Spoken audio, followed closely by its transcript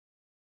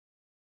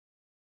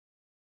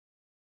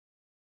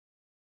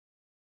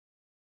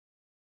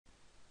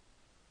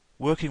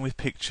Working with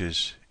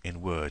pictures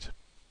in Word.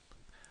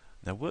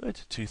 Now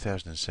Word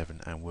 2007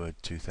 and Word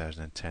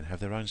 2010 have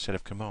their own set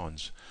of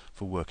commands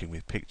for working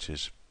with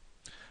pictures.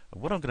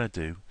 And what I'm going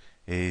to do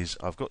is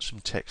I've got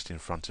some text in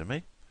front of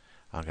me.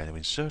 I'm going to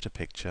insert a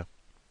picture.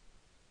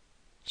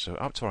 So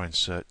up to our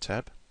Insert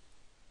tab,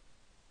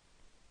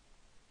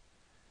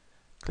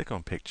 click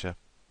on Picture,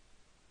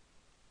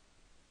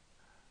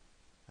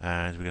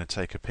 and we're going to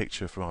take a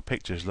picture from our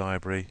Pictures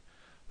library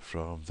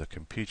from the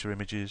Computer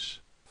Images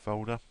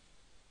folder.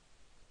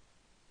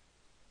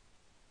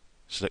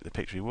 Select the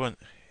picture you want,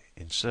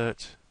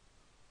 insert.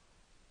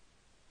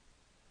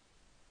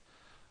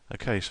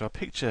 Okay, so our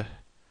picture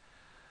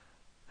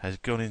has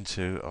gone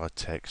into our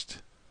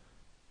text,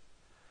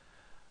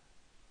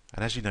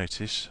 and as you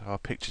notice, our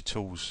Picture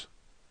Tools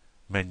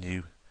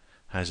menu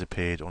has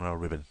appeared on our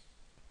ribbon.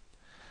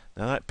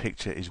 Now that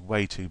picture is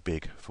way too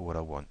big for what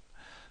I want,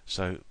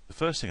 so the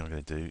first thing I'm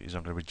going to do is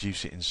I'm going to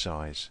reduce it in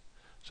size.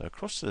 So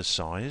across to the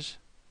Size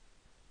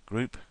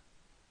group,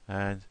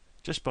 and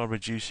just by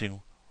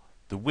reducing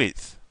the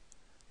width,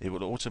 it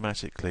will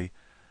automatically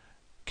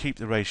keep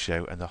the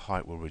ratio and the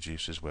height will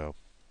reduce as well.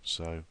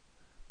 So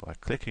by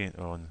clicking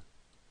on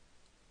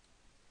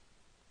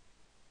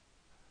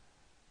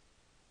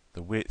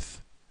the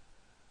width,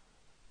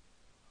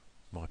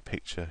 my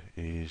picture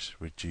is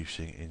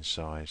reducing in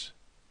size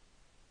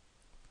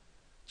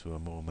to a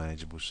more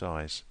manageable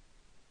size.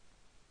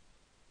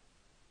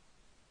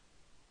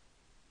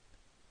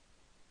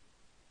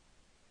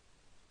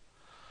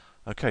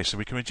 Okay, so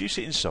we can reduce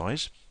it in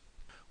size.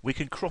 We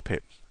can crop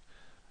it.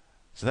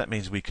 So that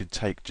means we could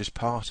take just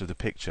part of the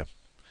picture.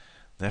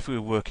 Now if we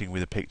were working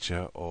with a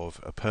picture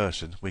of a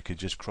person, we could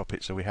just crop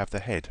it so we have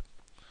the head.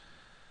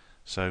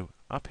 So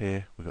up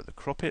here we've got the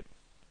crop it,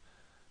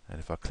 and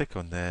if I click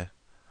on there,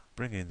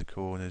 bring in the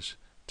corners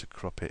to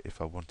crop it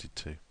if I wanted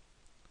to,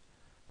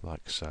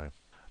 like so.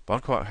 But I'm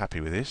quite happy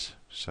with this,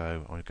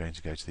 so I'm going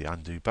to go to the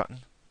Undo button,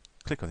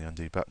 click on the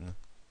Undo button,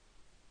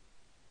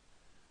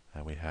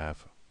 and we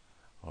have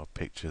our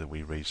picture that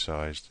we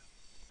resized.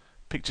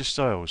 Picture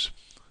styles.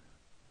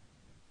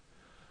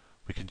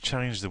 We can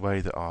change the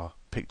way that our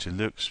picture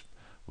looks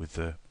with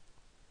the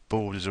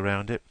borders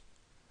around it.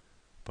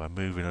 By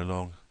moving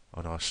along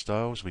on our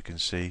styles, we can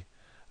see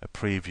a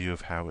preview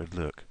of how it would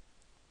look.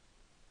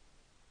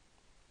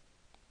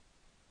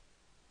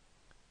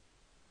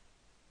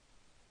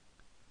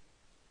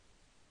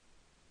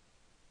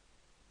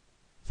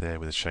 There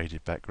with a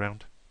shaded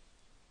background.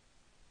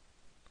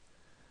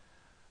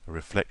 A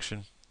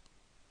reflection.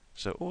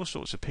 So all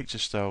sorts of picture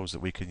styles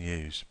that we can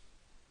use.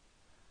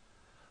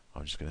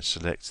 I'm just going to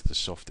select the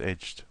soft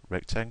edged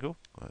rectangle,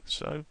 like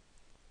so.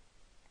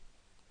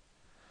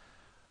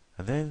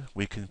 And then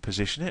we can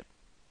position it.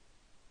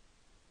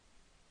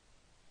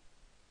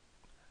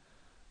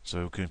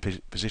 So we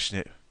can position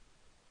it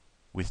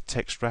with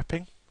text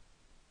wrapping.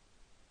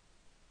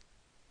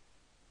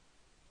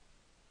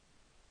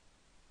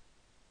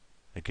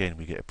 Again,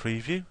 we get a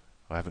preview.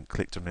 I haven't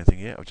clicked on anything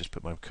yet, I've just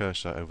put my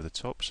cursor over the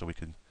top so we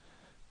can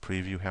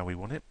preview how we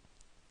want it.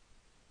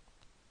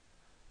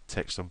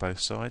 Text on both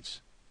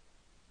sides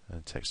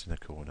and text in the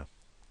corner.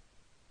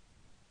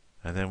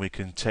 And then we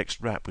can text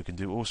wrap. We can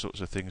do all sorts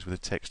of things with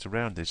the text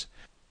around this.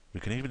 We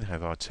can even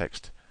have our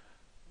text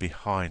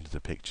behind the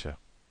picture.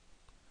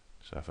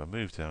 So if I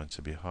move down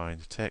to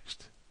behind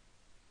text,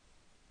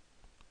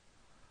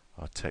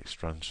 our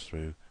text runs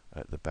through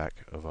at the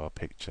back of our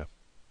picture.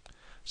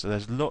 So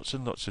there's lots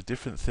and lots of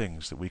different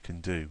things that we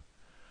can do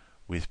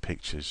with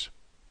pictures.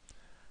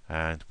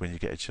 And when you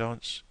get a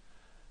chance,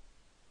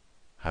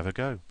 have a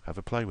go, have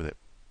a play with it.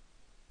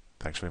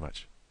 Thanks very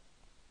much.